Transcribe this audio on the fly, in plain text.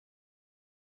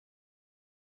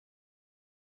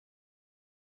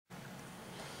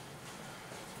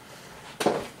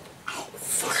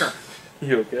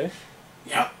You okay?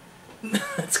 Yeah.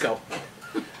 Let's go.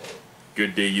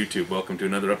 Good day, YouTube. Welcome to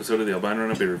another episode of the Albino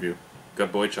Rhino beer review.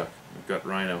 Got Boychuk. We've got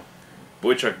Rhino.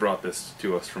 Boychuk brought this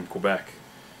to us from Quebec.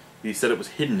 He said it was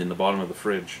hidden in the bottom of the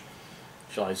fridge.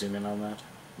 Shall I zoom in on that?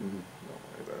 Don't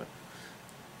worry about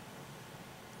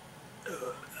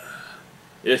it.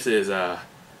 This is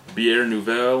Biere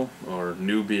Nouvelle, or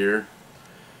New Beer,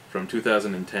 from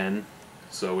 2010.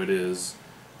 So it is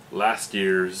last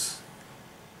year's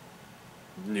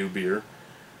new beer.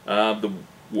 The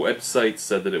website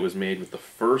said that it was made with the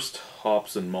first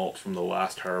hops and malt from the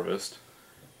last harvest.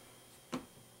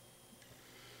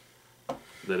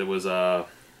 That it was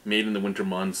made in the winter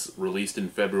months, released in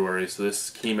February. So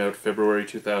this came out February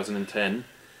 2010.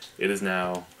 It is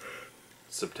now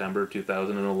September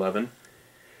 2011.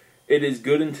 It is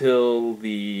good until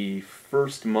the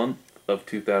first month of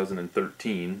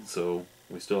 2013, so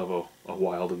we still have a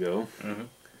while to go.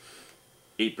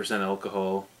 8%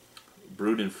 alcohol,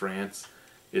 brewed in France.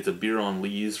 It's a beer on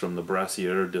lees from the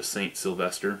Biere de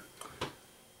Sylvester.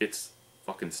 It's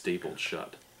fucking stapled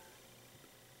shut.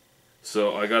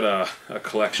 So I got a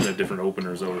collection of different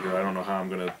openers over here. I don't know how I'm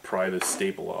going to pry this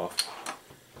staple off.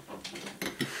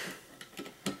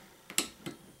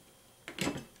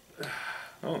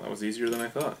 Oh, that was easier than I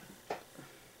thought.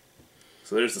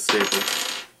 So there's the staple.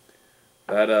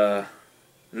 That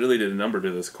really did a number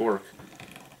to this cork.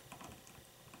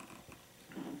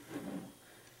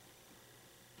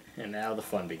 And now the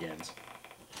fun begins.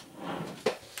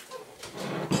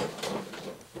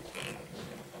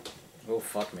 Oh,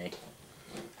 fuck me.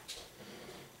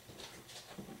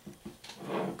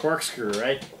 Corkscrew,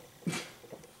 right?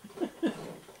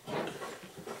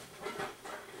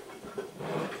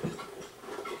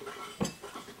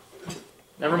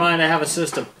 Never mind, I have a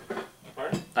system.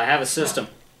 Pardon? I have a system.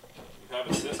 You have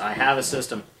a system? I have a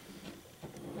system.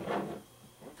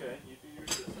 Okay, you do your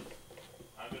system.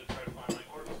 I'm going to try to find my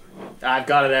corkscrew. I've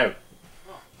got it out.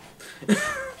 Oh.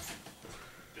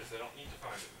 Guess I don't need to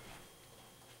find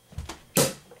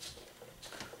it.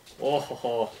 Oh, ho,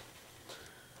 ho.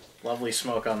 Lovely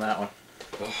smoke on that one.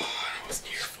 Oh, I wasn't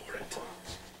here for it.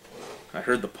 I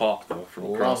heard the pop, though,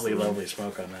 from across the room. Lovely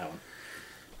smoke on that one.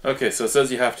 Okay, so it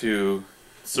says you have to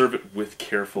serve it with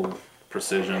careful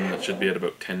precision. It should be at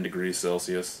about 10 degrees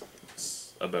Celsius.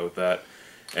 It's about that.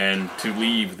 And to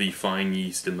leave the fine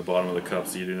yeast in the bottom of the cup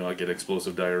so you do not get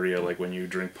explosive diarrhea like when you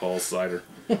drink Paul's cider.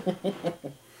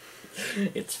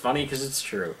 It's funny because it's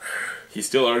true. He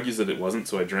still argues that it wasn't,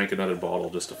 so I drank another bottle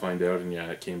just to find out, and yeah,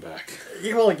 it came back.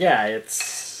 Well, yeah,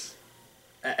 it's...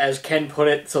 As Ken put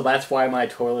it, so that's why my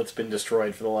toilet's been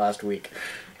destroyed for the last week.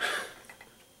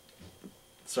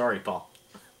 Sorry, Paul.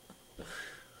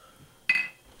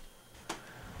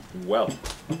 Well,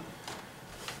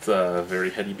 it's a very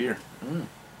heady beer.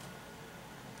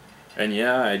 And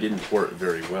yeah, I didn't pour it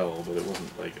very well, but it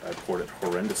wasn't like I poured it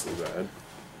horrendously bad.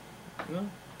 No.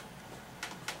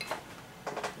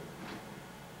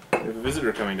 We have a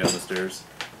visitor coming down the stairs.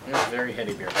 It's a very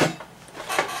heady beer.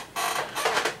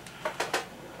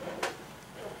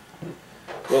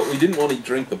 Well, we didn't want to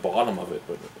drink the bottom of it,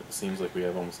 but it seems like we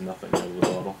have almost nothing out of the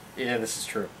bottle. Yeah, this is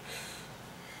true.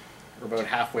 We're about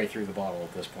halfway through the bottle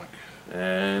at this point.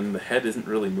 And the head isn't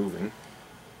really moving.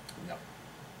 No.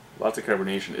 Lots of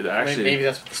carbonation. It actually... Maybe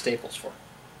that's what the staple's for.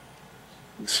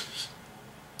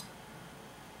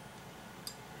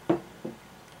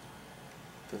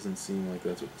 Doesn't seem like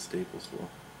that's what the staple's for.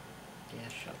 Yeah,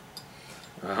 shut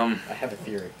up. I have a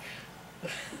theory.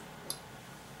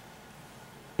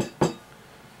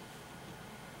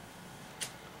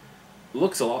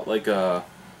 Looks a lot like a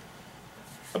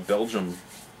Belgium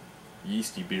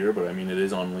yeasty beer, but I mean it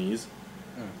is on lees.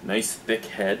 Nice thick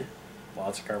head.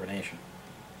 Lots of carbonation.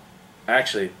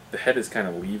 Actually, the head is kind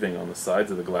of leaving on the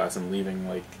sides of the glass and leaving,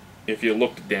 like, if you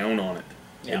looked down on it,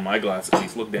 in my glass at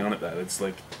least, look down at that. It's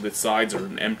like the sides are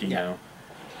empty now.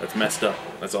 That's messed up.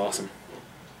 That's awesome.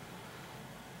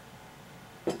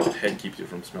 The head keeps you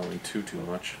from smelling too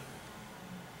much.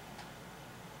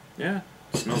 Yeah,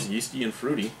 it smells yeasty and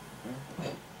fruity.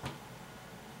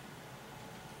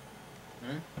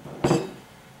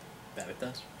 That it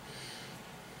does.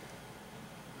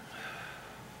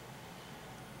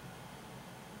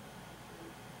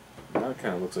 Now it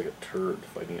kind of looks like a turd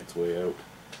fighting its way out.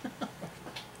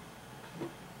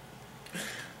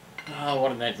 Oh,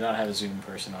 what a night to not have a Zoom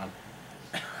person on.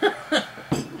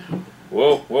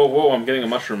 Whoa, whoa, whoa, I'm getting a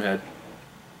mushroom head.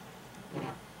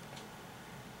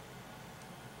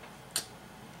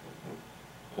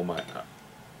 Oh my.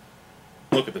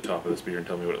 Look at the top of this beer and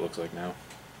tell me what it looks like now.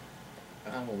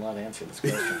 I will not answer this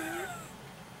question.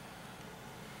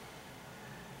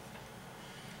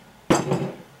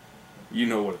 You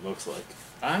know what it looks like.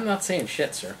 I'm not saying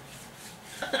shit, sir.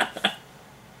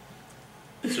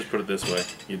 Let's just put it this way.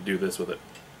 You do this with it.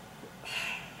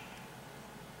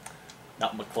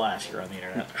 Not my class here on the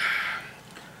internet.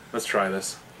 Let's try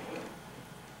this.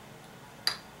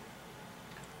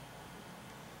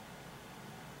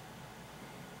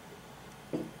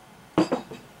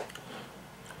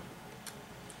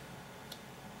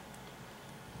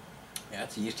 Yeah,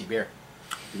 it's a yeasty beer.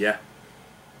 Yeah.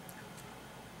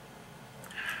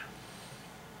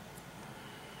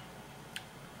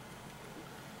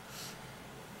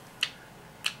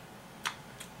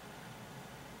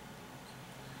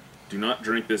 Do not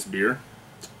drink this beer.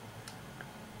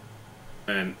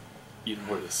 And you know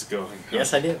where this is going.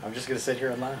 Yes, I do. I'm just going to sit here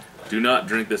and laugh. Do not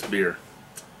drink this beer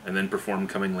and then perform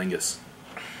cumminlingus.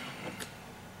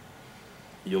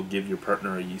 You'll give your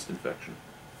partner a yeast infection.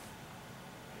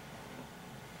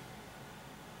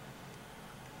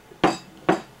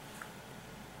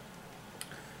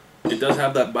 It does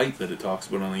have that bite that it talks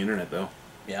about on the internet, though.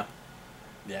 Yeah.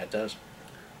 Yeah, it does.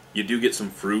 You do get some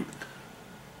fruit.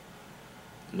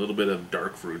 A little bit of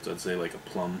dark fruits, I'd say, like a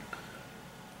plum.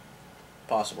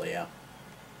 Possibly, yeah.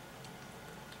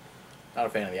 Not a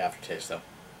fan of the aftertaste, though.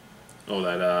 Oh,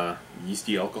 that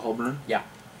yeasty alcohol burn? Yeah.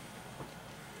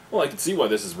 Well, I can see why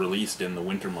this is released in the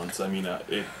winter months. I mean,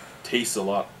 it tastes a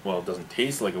lot... Well, it doesn't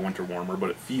taste like a winter warmer, but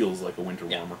it feels like a winter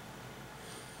warmer.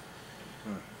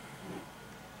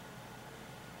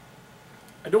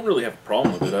 I don't really have a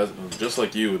problem with it. Just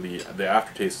like you, the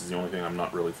aftertaste is the only thing I'm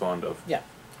not really fond of. Yeah.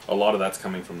 A lot of that's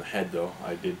coming from the head, though.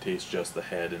 I did taste just the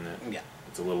head, and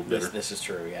it's a little bitter. This is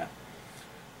true, yeah.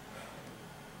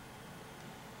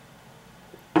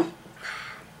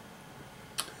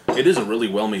 It is a really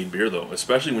well-made beer, though,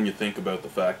 especially when you think about the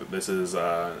fact that this is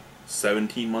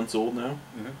 17 months old now.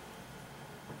 Mm-hmm.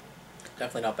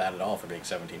 Definitely not bad at all for being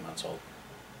 17 months old.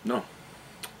 No.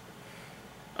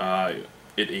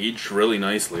 It aged really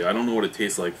nicely. I don't know what it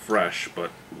tastes like fresh,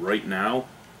 but right now,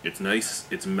 it's nice,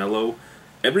 it's mellow.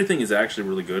 Everything is actually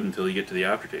really good until you get to the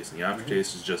aftertaste. And the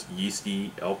aftertaste is just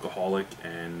yeasty, alcoholic,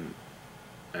 and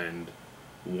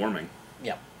warming.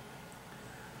 Yeah.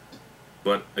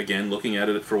 But again, looking at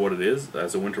it for what it is,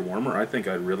 as a winter warmer, I think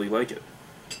I'd really like it.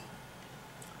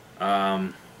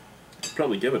 I'd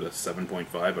probably give it a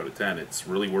 7.5 out of 10. It's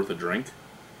really worth a drink.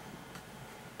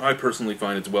 I personally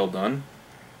find it's well done.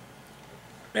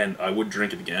 And I would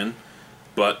drink it again.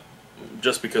 But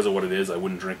just because of what it is, I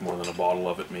wouldn't drink more than a bottle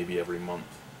of it maybe every month.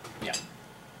 Yeah.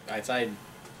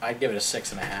 I'd give it a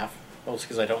 6.5. Mostly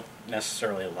because I don't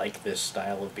necessarily like this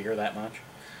style of beer that much.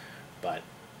 But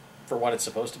for what it's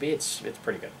supposed to be, it's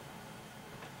pretty good.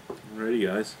 Alrighty,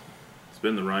 guys. It's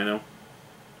been the Rhino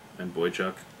and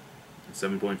Boychuk.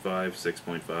 7.5,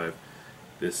 6.5.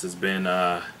 This has been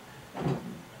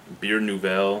Biere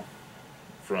Nouvelle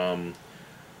from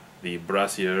the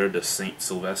Biere de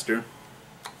Sylvester.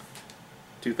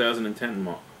 2010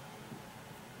 model.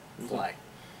 Fly.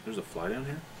 There's a fly down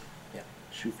here? Yeah.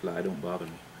 Shoe fly, don't bother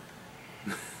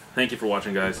me. Thank you for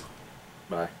watching, guys.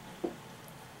 Bye.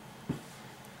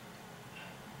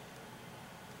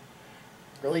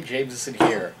 Really, James isn't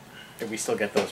here, and we still get those